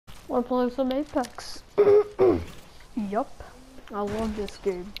We're playing some Apex. Yup. I love this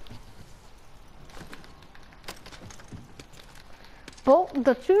game. Both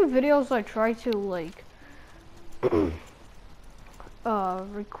the two videos I tried to like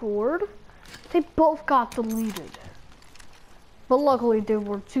record, they both got deleted. But luckily they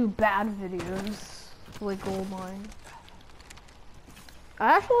were two bad videos, like gold mine.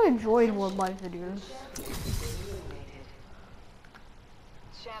 I actually enjoyed one of my videos.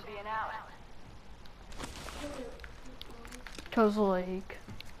 Champion out. Cause like,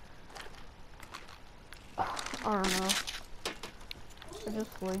 I don't know. I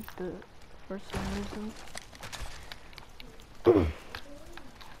just liked it for some reason.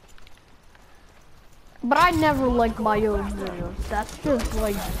 But I never liked my own videos. That's just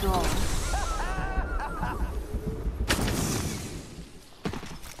like dumb.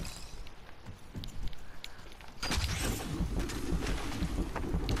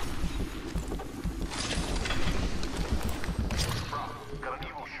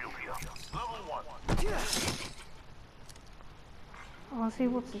 I wanna see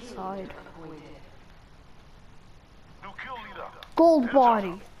what's inside. Gold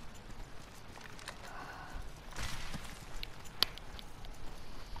body.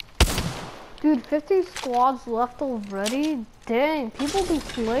 Dude, 50 squads left already? Dang, people be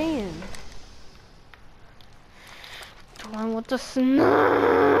playing. Do I want the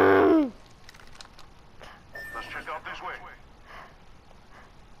snow? Let's check out this way.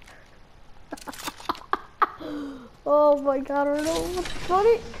 Oh my god, I don't know what's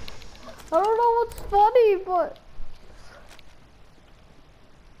funny. I don't know what's funny, but...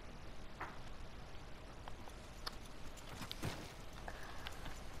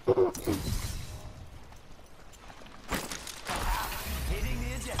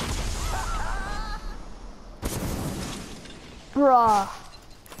 Bruh.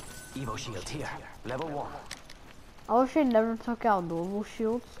 Evo shield here, level 1. I wish they never took out normal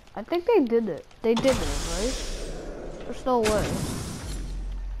shields. I think they did it. They did it, right? There's no way.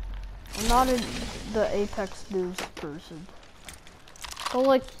 I'm not the Apex news person. But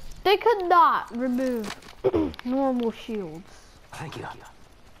like, they could not remove normal shields. Thank you.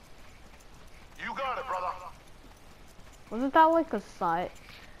 You got it, brother. Wasn't that like a site?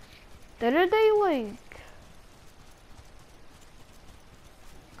 Didn't they like...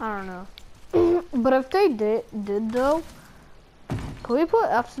 I don't know. But if they did though, can we put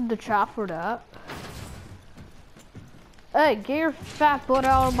F's in the chat for that? Hey, get your fat butt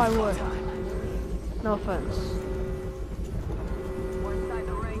out of my way. No offense. We're inside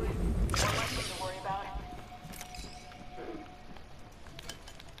the ring. One less thing to worry about.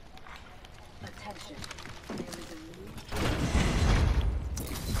 Attention.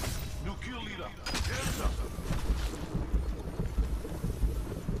 New kill leader. Hands up.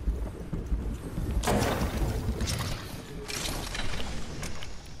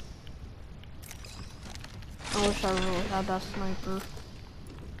 I wish I really had that sniper.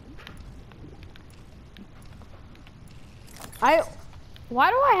 Why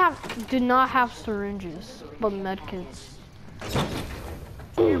do not have syringes, but medkits?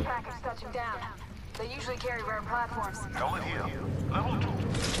 Air package touching down. They usually carry rare platforms. Helmet here. Level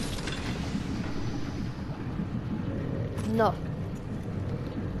 2. No.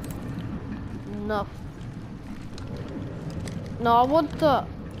 No. No, I want the...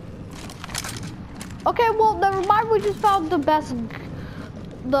 Okay, well, never mind. We just found the best,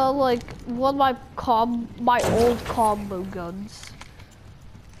 one of my old combo guns.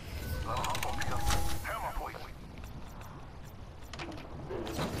 Hammer point.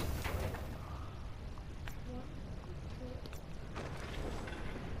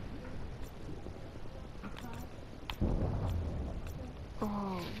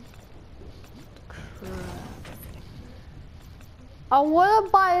 Oh, crap. I want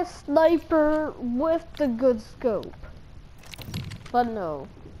to buy a sniper with the good scope. But no.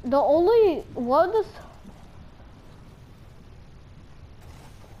 The only one is...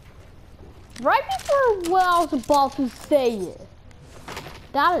 Right before when I was about to say it.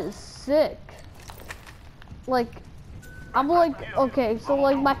 That is sick. Like, I'm like, okay, so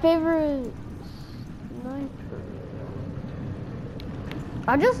like my favorite sniper.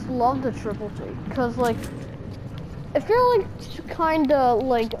 I just love the triple take, because like, if you're like kinda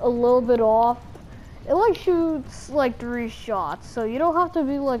like a little bit off, it like shoots like 3 shots, so you don't have to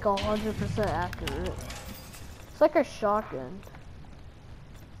be like 100% accurate. It's like a shotgun.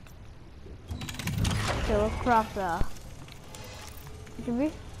 Okay, let's craft that.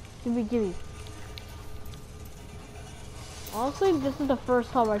 Gimme. Honestly, this is the first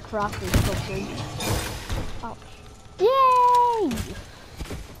time I crafted something. Ouch. Yay!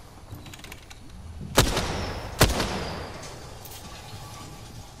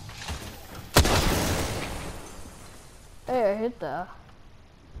 hit that.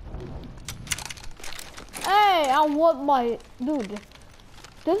 Hey, I want my dude.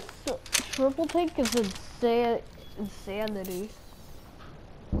 This triple take is insanity.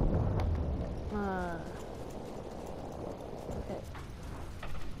 Okay.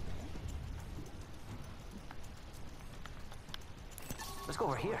 Let's go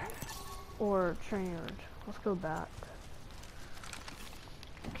over here. Or train yard. Let's go back.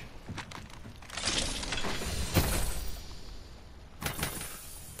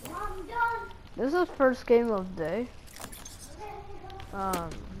 This is first game of the day. Why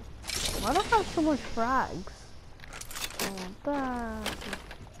do I have so much frags? I want that.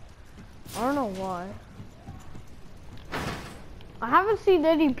 I don't know why. I haven't seen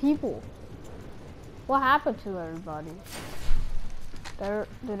any people. What happened to everybody?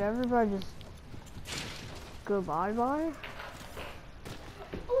 Did everybody just go bye-bye?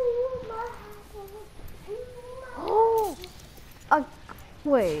 Oh!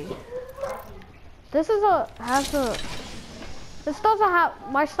 Wait. This doesn't have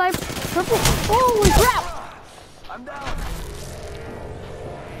my sniper triple. Holy crap! I'm down.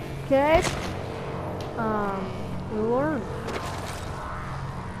 Okay. We learned.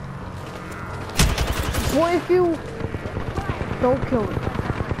 Boy, if you don't kill me,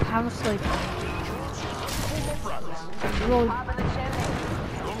 have a sniper. Really,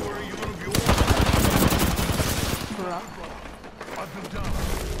 Don't worry, you're gonna be all bruh. I've been down.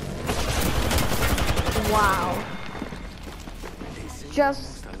 Wow.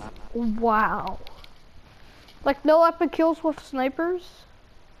 Just wow. Like no epic kills with snipers?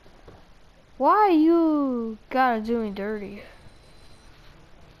 Why you gotta do me dirty?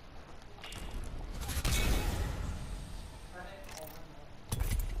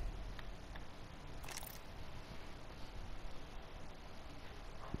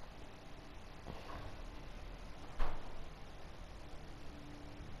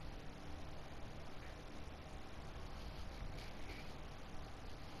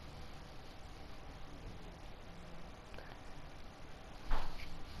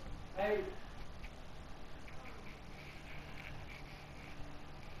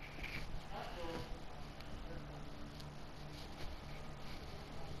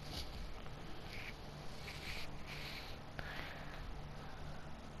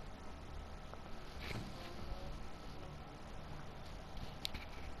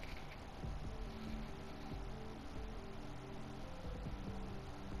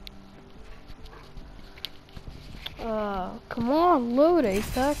 Come on, load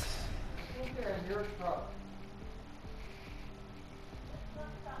Apex.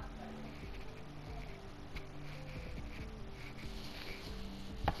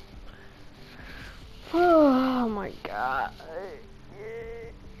 Oh my god.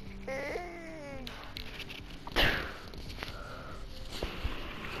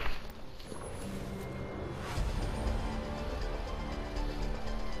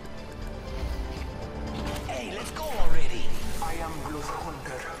 Hey, let's go already. I am Blood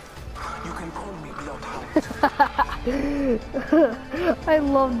Hunter. You can call me Bloodhound. I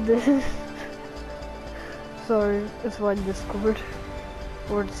love this. Sorry, it's my Discord.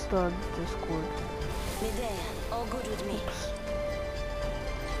 Or it's the Discord. Midday, all good with me.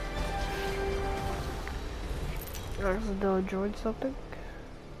 I accidentally joined something.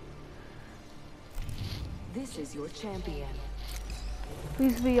 This is your champion.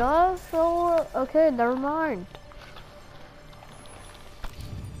 Please be us? Oh, okay, never mind.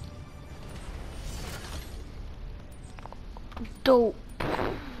 Dope.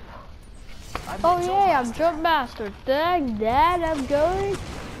 Oh yeah, I'm Jump Master. Dang that, I'm going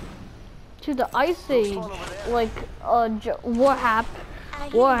to the Ice Age. Like, what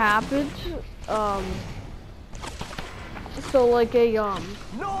happened? So like a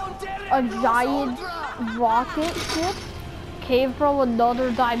giant rocket ship came from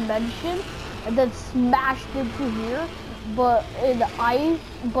another dimension and then smashed into here, but in ice.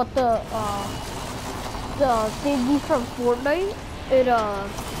 But the thingy from Fortnite,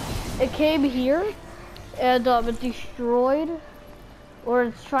 it came here and it destroyed, or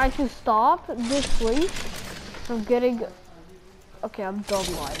it's trying to stop this place from getting. Okay, I'm done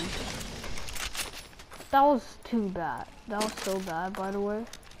lying. That was too bad. That was so bad, by the way.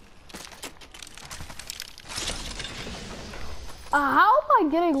 How am I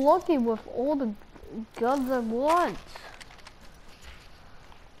getting lucky with all the guns at once?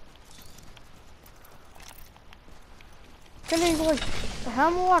 Getting like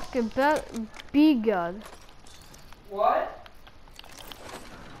Hemlock and B gun. What?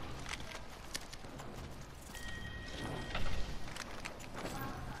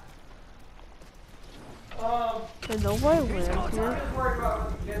 Did nobody land here? I'm just worried about what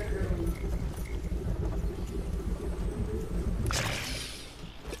the kids are gonna eat.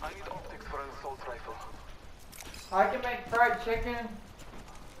 I need optics for an assault rifle. I can make fried chicken.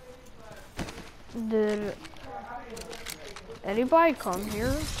 Did anybody come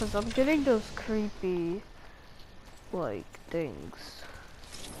here? Cause I'm getting those creepy, like, things.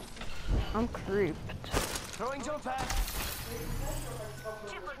 I'm creeped. Throwing jump pad.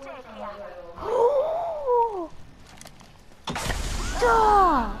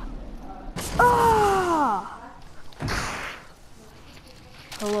 Ah! Ah!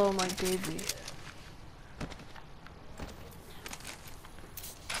 Hello, my baby.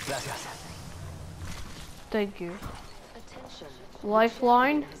 Gracias. Thank you. Attention.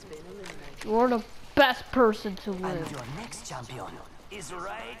 Lifeline, you're the best person to And live. your next champion is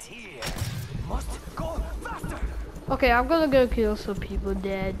right here. Must go faster. Okay, I'm gonna go kill some people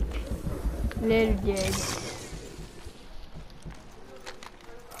dead. They're dead.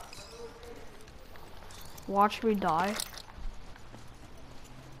 Watch me die.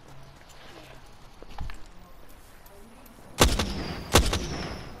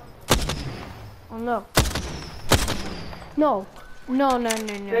 Oh no. No. No, no, no, no.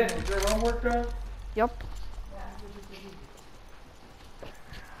 Ken, is your homework done? Yup.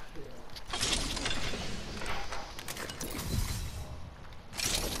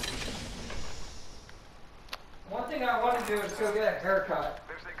 One thing I want to do is go get a haircut.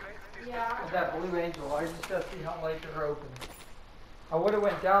 With that Blue Angel. I just gotta see how late they're open. I would have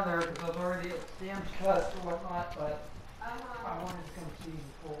went down there because I was already at Sam's cut or whatnot, but I wanted to come see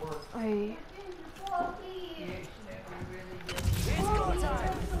before work. I.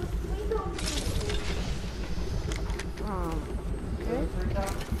 Okay.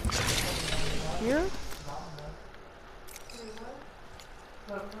 Here?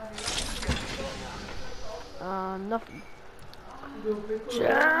 Nothing.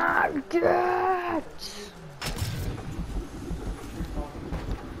 Jacket!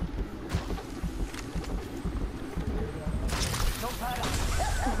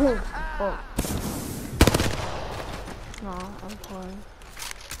 Oh. No, I'm fine.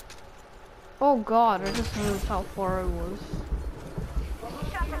 Oh god, I just realized how far I was.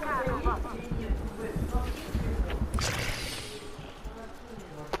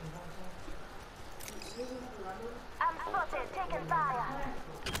 I'm spotted, taking fire.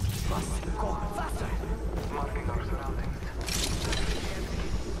 Must go faster. Marking our surroundings.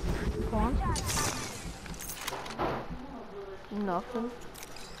 Come on. Nothing.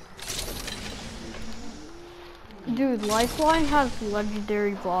 Dude, Lifeline has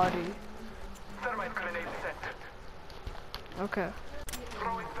legendary body. Thermite grenade set. Okay.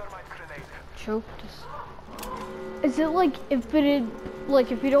 Throwing thermite grenade. Choked. Is it like infinite,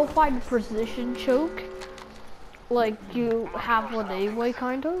 like if you don't find a precision choke, like you have one anyway,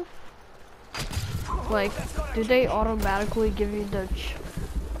 kind of? Like, do they automatically give you the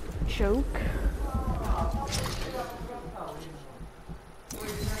choke?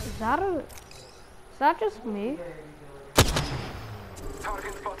 Is that just me?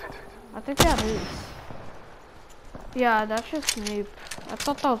 Target spotted. I think that is. Yeah, that's just me. I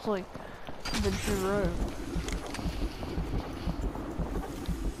thought that was like the drone.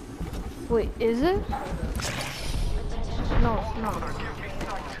 Wait, is it? No, it's not.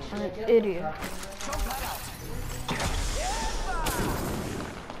 I'm an idiot.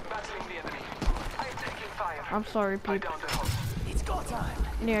 Battling the enemy. I am taking fire. I'm sorry, I people. downed a host. It's go time.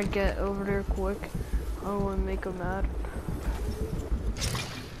 I need to get over there quick. I don't want to make them mad.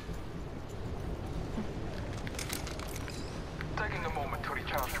 Taking a moment to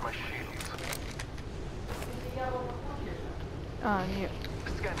recharge my shields. Yeah.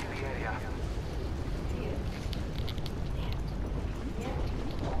 Scanning the area.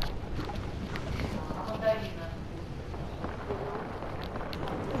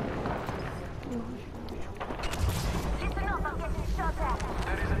 Listen up, I'm getting shot at.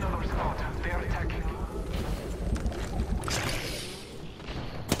 There is another squad. They are attacking.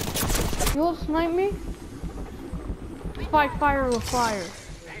 You will snipe me? Fight fire with fire.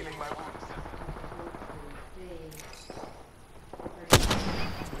 Healing my wounds.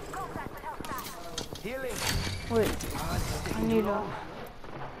 Healing. Wait, I need to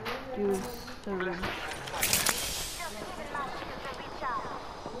do surge.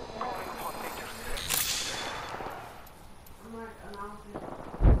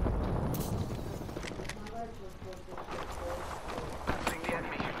 Battling the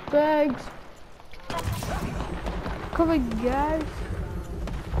enemy. Bags! Coming, guys!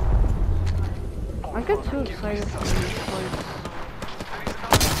 I get too excited for these fights.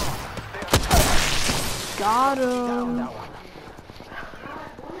 Got him.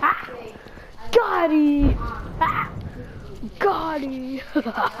 Ah, got him. Ah, got him.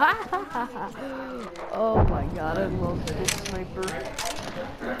 Oh my god, I love this sniper.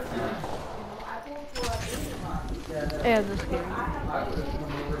 And this game.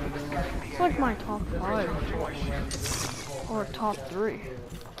 It's like my top 5. Or top 3.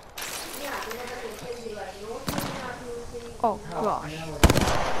 Oh gosh.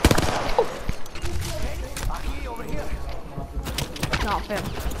 Oh. Not fair.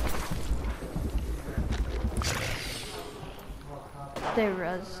 They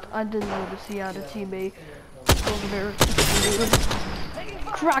rezzed. I didn't notice he had a teammate over there.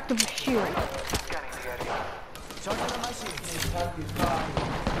 Cracked him shield.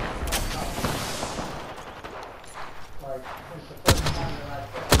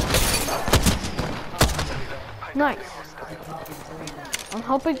 Nice. I'm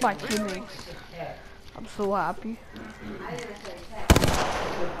helping my teammates. I'm so happy.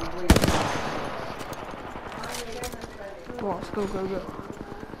 Come on, let's go, go, go.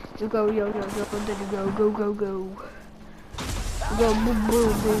 You go, yo, yo, yo, and then you go, go, go, go. You go, boom,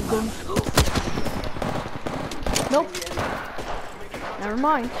 boom, boom, boom. Nope. Never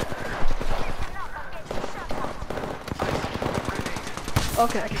mind.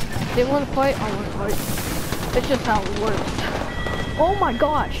 Okay. They want to fight, I want to fight. It's just how it works. Oh my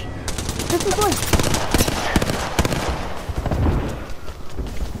gosh. This is like...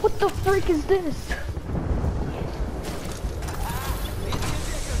 What the freak is this?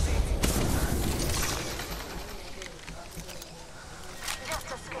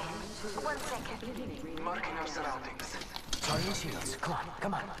 Marking our surroundings. Charging shields. Come on,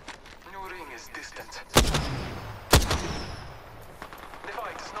 come on. New ring is distant. The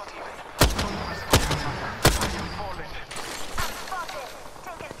fight is not even. I am falling. I'm spotted.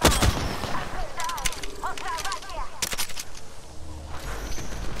 Taken fire. I'm going down. Hostile right here.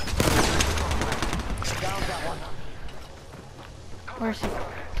 Down that one. Where's he?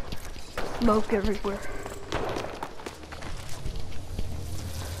 Smoke everywhere.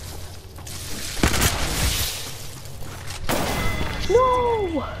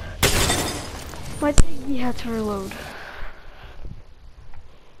 No! My thingy had to reload.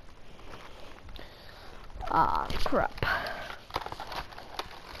 Ah, crap.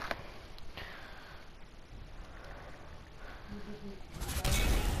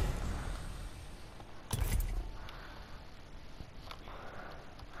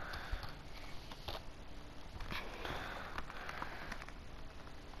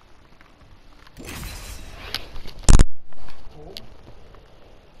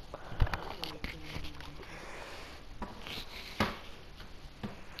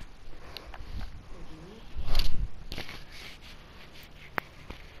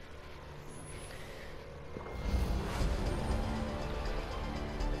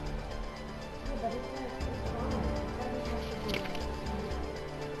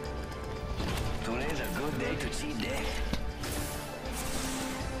 Today's a good day to cheat day.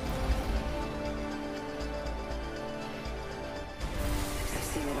 I've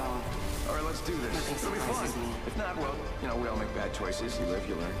seen it all. All right, let's do this. Nothing It'll be fun. surprises me. If not, well, you know, we all make bad choices. You live,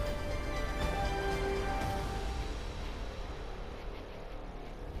 you learn.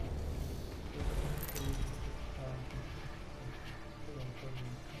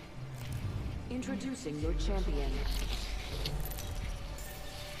 Introducing your champion.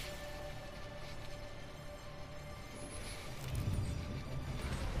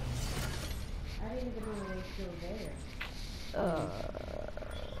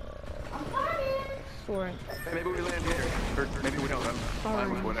 Sorry. Hey, maybe we land here. Or maybe we don't. I'm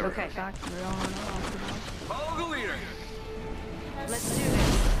fine with whatever. Okay. Back to the on. Follow the leader. Let's do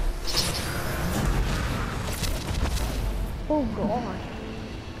this. Oh god.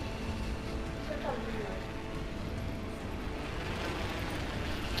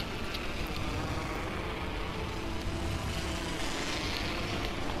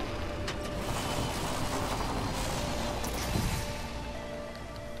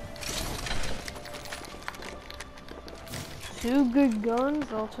 Two good guns,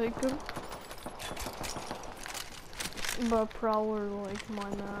 I'll take them. But Prowler like my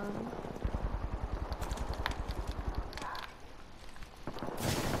man.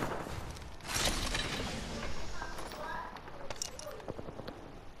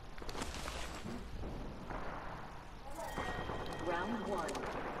 Round 1.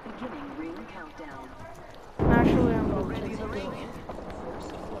 Beginning ring countdown. Actually, I'm going to take the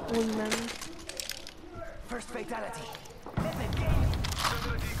wingman. First fatality. Let the game.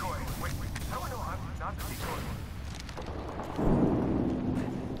 Another decoy. Wait. No, I'm not the decoy.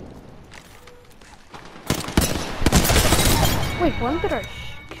 Wait, when did I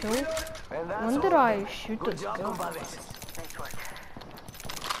kill? When did I shoot this guy?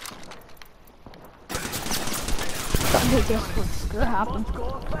 Okay, guess what's gonna happen?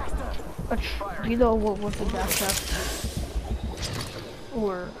 You know what was the backpack?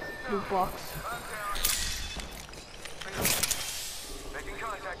 Or loot box? Making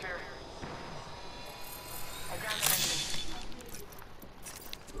contact here.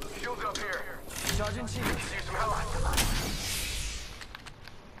 Shields up here. Charging shields. Use some help.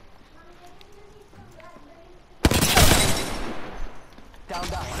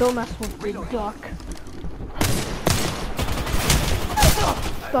 Don't mess with Big Doc.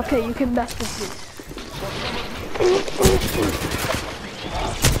 Okay, you can mess with me.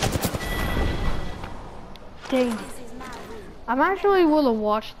 Dang. I'm actually willing to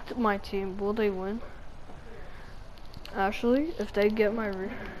watch my team. Will they win? Actually, if they get my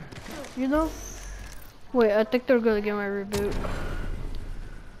you know? Wait, I think they're gonna get my reboot.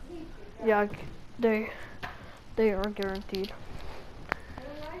 Yeah, they are guaranteed.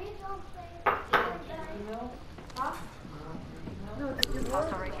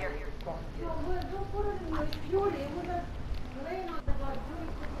 Also right here.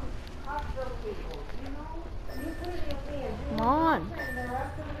 Come on.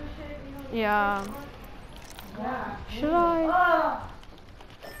 Yeah. Should I?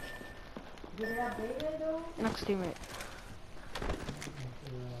 Next teammate.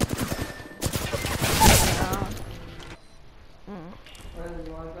 Whether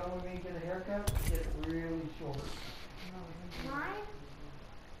you want to go with me and get a haircut, get it really short.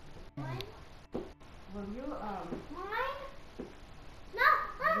 Will you,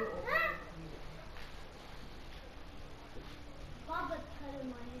 Baba's cutting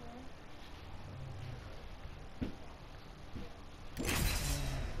my hair.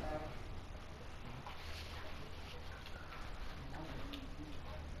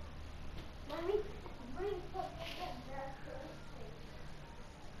 Let me bring put that back.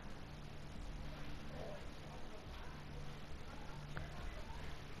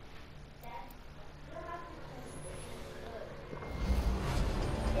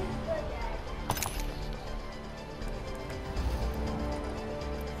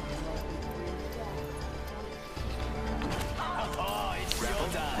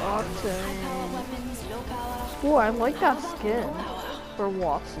 Oh, I like that skin for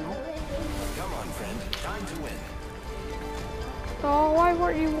Watson. Come on, friend. Time to win. Oh, why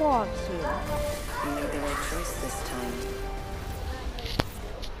weren't you Watson? You made the right choice this time.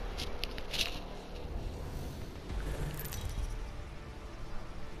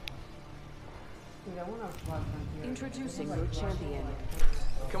 Introducing your champion.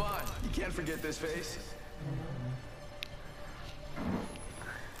 Come on. You can't forget this face.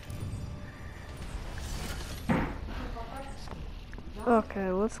 Okay,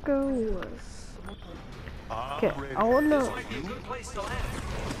 let's go with... Okay, I wanna...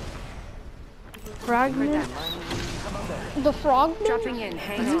 Fragment? The frogman? Dropping in,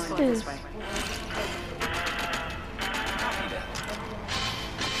 hang on. This way.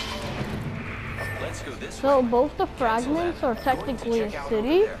 So both the fragments are technically a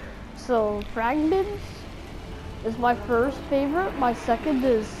city. So fragments is my first favorite. My second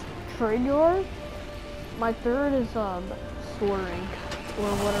is trade yard. My third is storing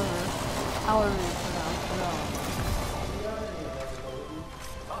or whatever, however you pronounce it.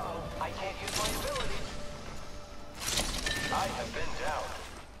 I can't use my ability. I have been down.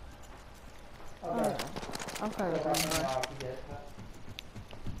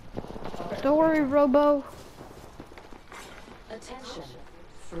 Okay, don't worry, Robo. Attention.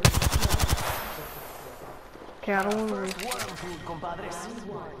 Okay, I don't worry.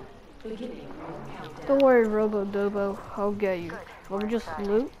 Beginning. Don't worry, Robo Dobo. I'll get you. Let me just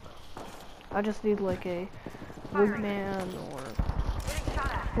loot. I just need like a wingman or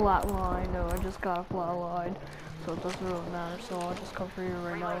flatline. No, I just got a flatline, so it doesn't really matter. So I'll just come for you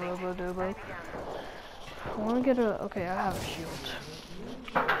right now, Robo Dobo. I want to get a. Okay, I have a shield.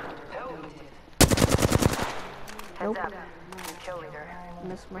 Nope. Kill leader.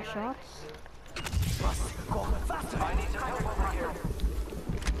 Missed my shots. I need some help over here.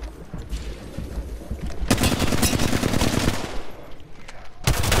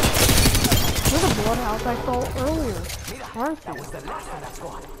 Where's the bloodhouse I saw earlier? Aren't you? Nice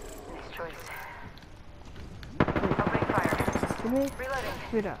choice. Opening fire. Give me. Reloading.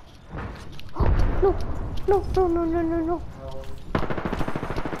 Give me that. No! No! No! No! No! No! No!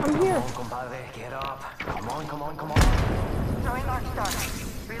 I'm here. Compadre, get up. Come on, come on, come on. Throwing Arc Star.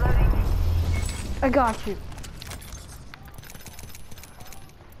 Reloading. I got you.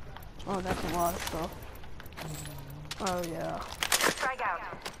 Oh, that's a lot of stuff. Oh yeah. Strike out.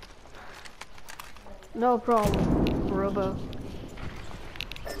 No problem, Robo.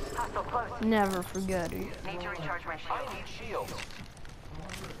 Hostile close. Never forget it. Need to recharge my shield. I need shields.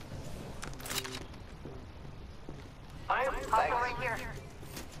 I am Hostile right here.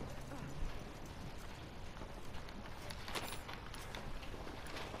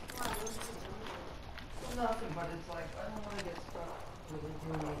 Nothing, but it's like, I don't want to get stuck really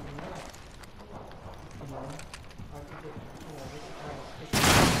doing anything else. You know? I could get, you know, they could try to stick.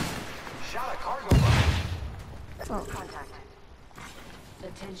 shot a cargo bomb. Contact.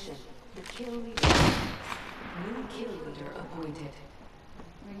 Attention. The kill leader. New kill leader appointed.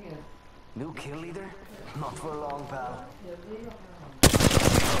 New kill leader? Not for long, pal.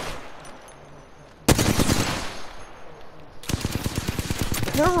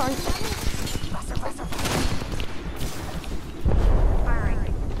 You're right.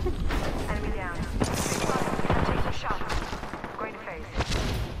 Firing. Enemy down. Take a shot. Going to face.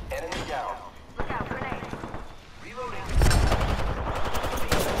 Enemy down. Look out, grenade. Reloading.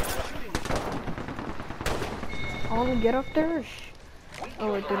 I want to get up there.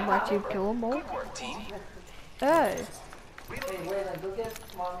 Oh wait, did my team kill them all? Good work, team. Hey. Hey, Waylon, go get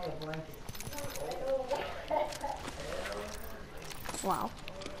Mommy a blanket. Wow.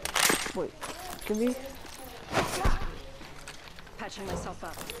 Wait, give me. Patching myself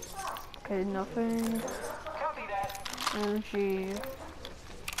up. Okay, nothing. Copy that. Energy.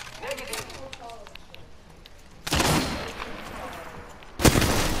 Negative.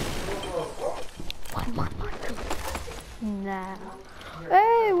 Nah.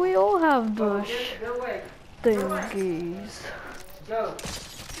 Hey, we all have the Go away. thingies. Go.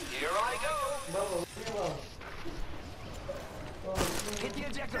 Here I go. Bubba, leave me alone. Hit the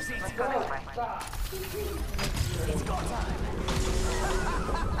ejector seat. Let's go this way. Stop. It's go time.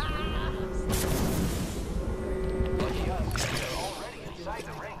 Lucky us. They're already inside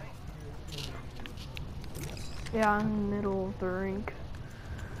the ring. Yeah, I'm in the middle of the rink.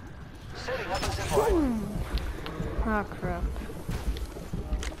 Setting up a zip line. Ah, crap.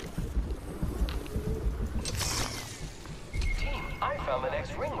 Team, I found the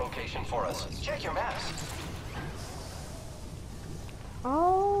next ring location for us. Check your maps.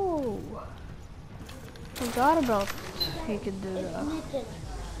 Oh. Forgot about he could do that.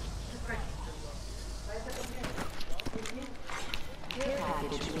 Care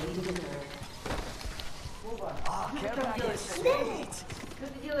package being delivered. Ah, care package. Sweet.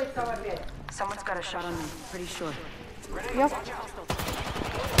 Someone's got a shot on me. Pretty sure. Yep.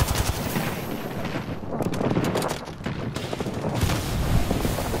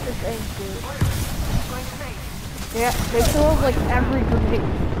 This ain't good. Going to face. Yeah, they throw up like every grenade.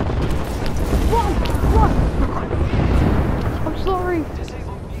 Whoa! I'm sorry.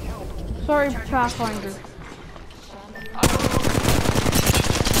 Sorry, Pathfinder.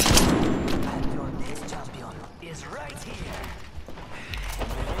 And your next champion is right here.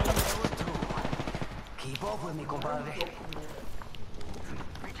 Keep up with me, compadre.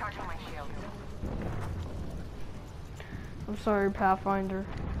 Recharging my shield. I'm sorry, Pathfinder.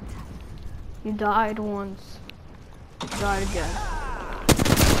 You died once. Died again.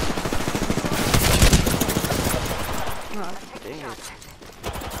 Ah, dang it.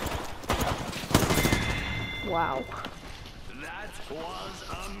 Wow. That was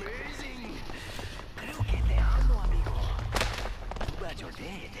amazing. Creo que te amo, amigo. Too bad you're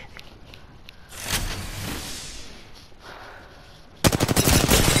dead.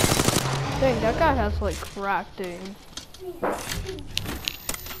 Dang, that guy has like cracked aim.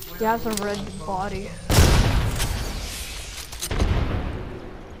 He has a red body.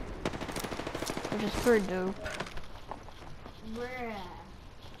 Which is pretty dope.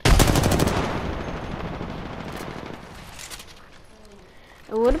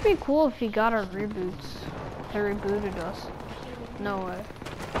 It would be cool if he got our reboots. They rebooted us. No way.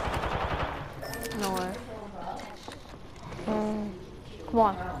 No way. Come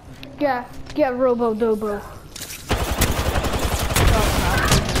on. Get Robo Dobo.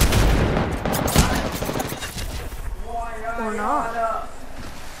 Or not.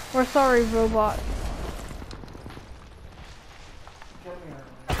 We're sorry, robot.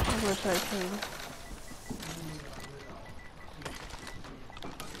 I wish I could.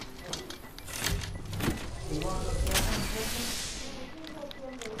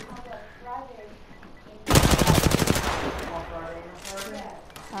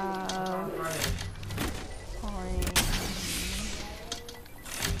 Fine.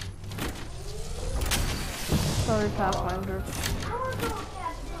 Sorry, Pathfinder.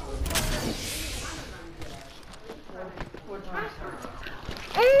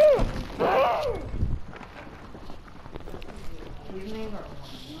 evening or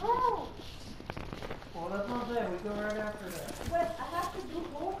No. well, that's what I'm saying. We go right after that. But I have to do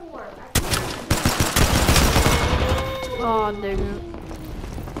homework. Oh, dang it.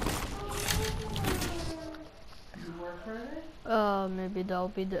 You work Friday? Maybe that'll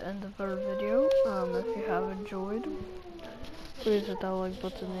be the end of our video. If you have enjoyed, please hit that like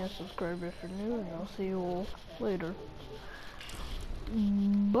button and subscribe if you're new, and I'll see you all later.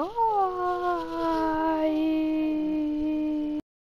 Bye.